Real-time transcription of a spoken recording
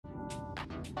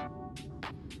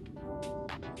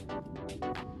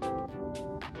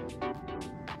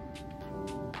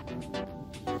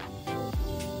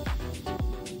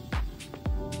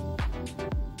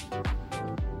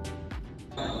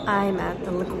I'm at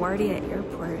the LaGuardia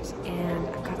Airport and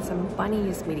I've got some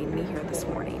bunnies meeting me here this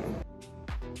morning.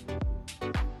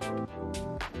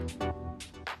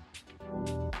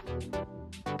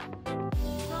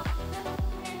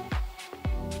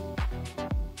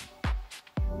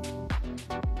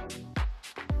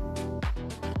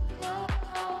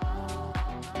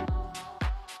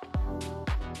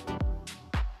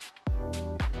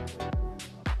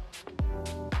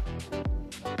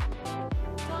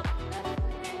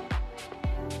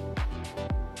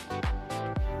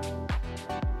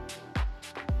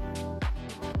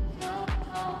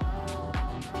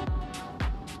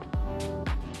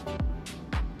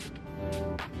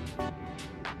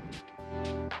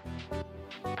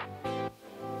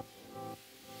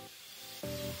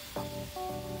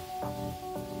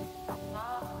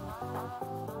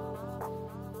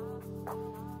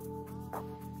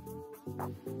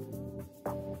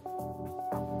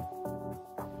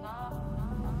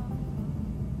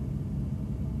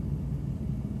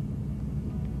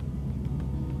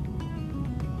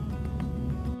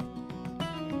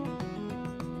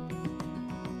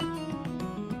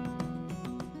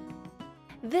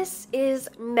 This is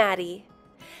Maddie.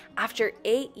 After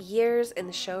 8 years in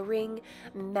the show ring,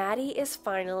 Maddie is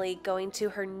finally going to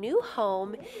her new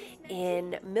home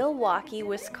in Milwaukee,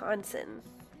 Wisconsin.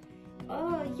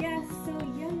 Oh yes, so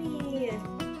yummy!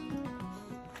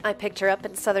 I picked her up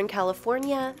in Southern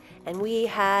California and we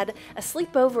had a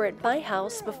sleepover at my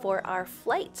house before our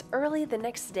flight early the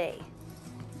next day.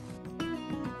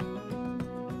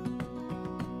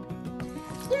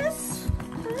 Yes!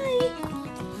 Hi!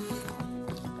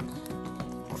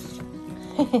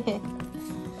 You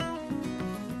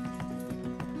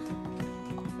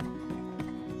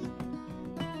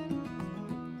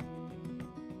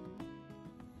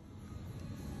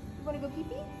wanna go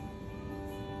pee-pee?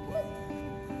 Come on.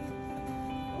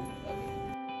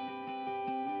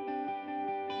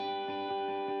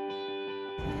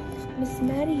 Miss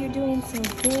Maddie, you're doing so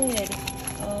good.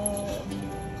 Oh,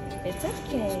 it's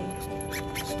okay.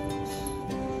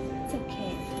 It's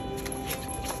okay.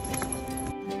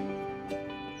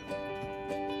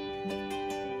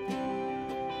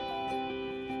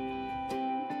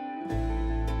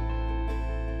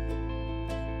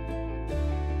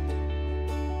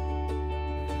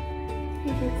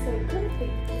 You did so good,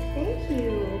 baby. Thank you.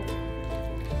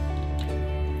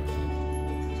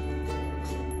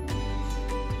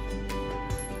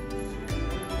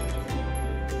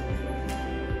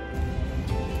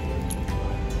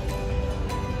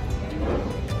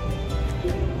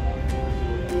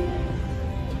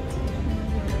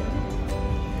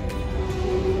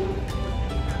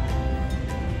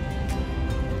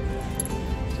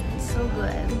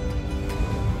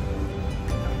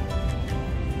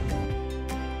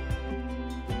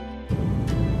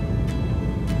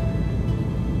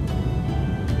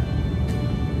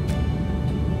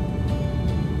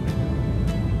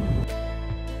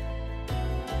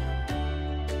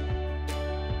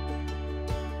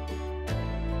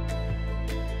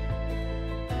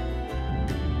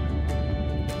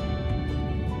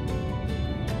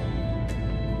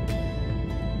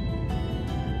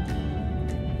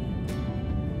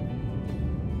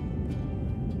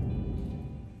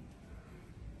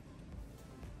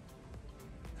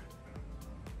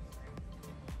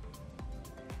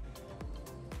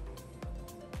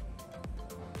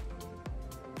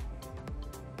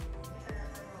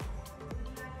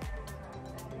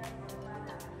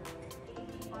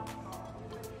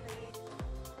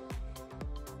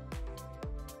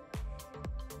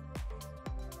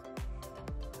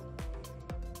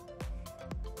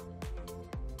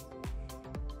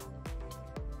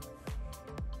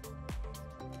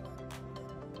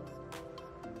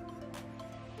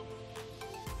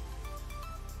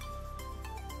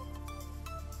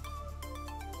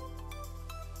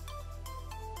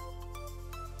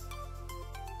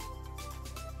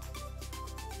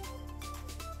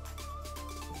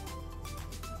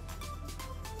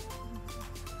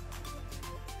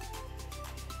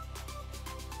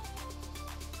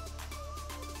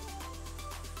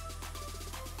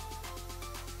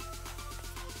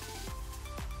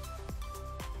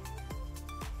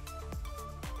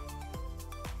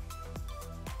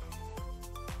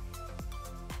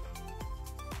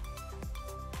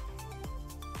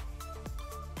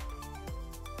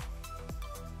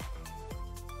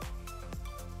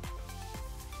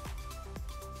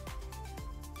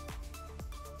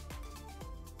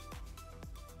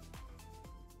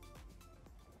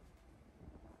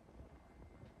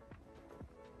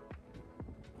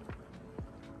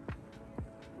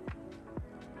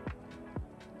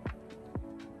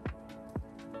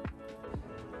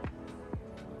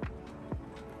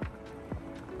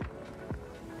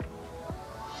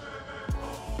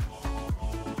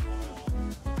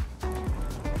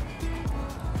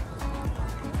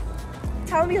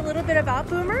 tell me a little bit about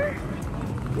Boomer?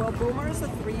 Well, Boomer is a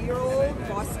 3-year-old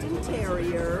Boston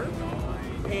Terrier,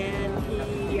 and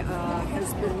he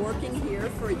has been working here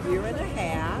for a year and a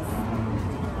half,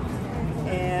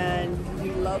 and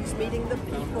he loves meeting the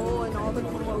people and all the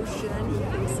commotion. He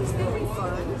thinks it's really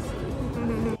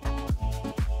fun.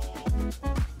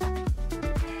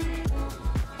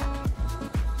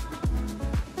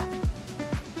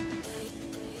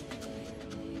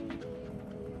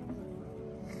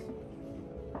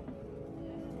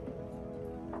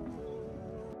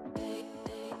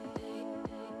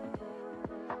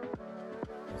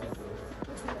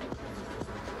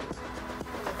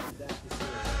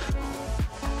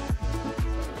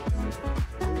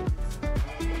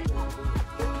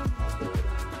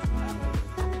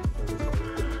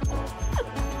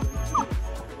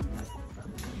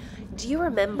 Do you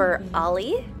remember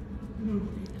Ollie?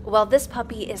 Well, this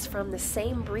puppy is from the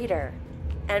same breeder,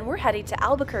 and we're heading to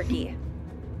Albuquerque.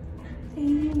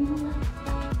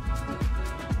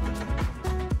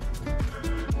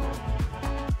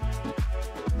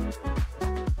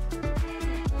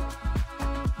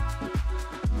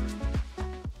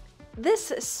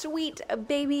 This sweet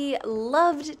baby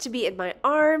loved to be in my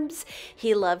arms.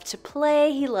 He loved to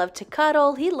play, he loved to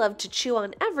cuddle, he loved to chew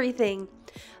on everything.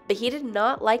 But he did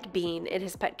not like being in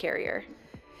his pet carrier.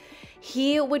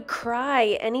 He would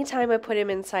cry anytime I put him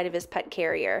inside of his pet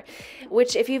carrier,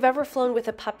 which if you've ever flown with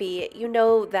a puppy, you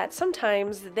know that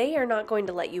sometimes they are not going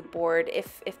to let you board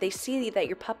if they see that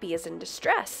your puppy is in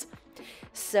distress.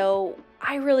 So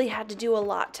I really had to do a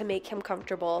lot to make him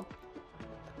comfortable.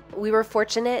 We were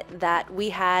fortunate that we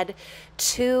had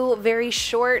 2 very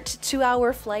short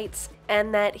 2-hour flights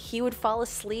and that he would fall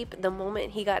asleep the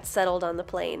moment he got settled on the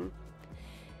plane.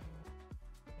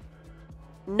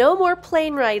 No more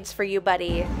plane rides for you,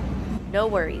 buddy. No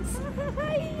worries.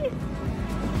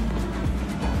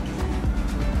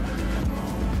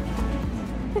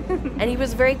 And he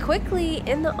was very quickly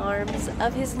in the arms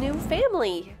of his new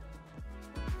family.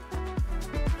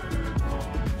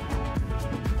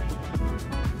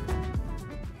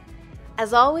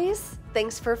 As always,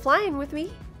 thanks for flying with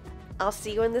me. I'll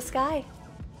see you in the sky.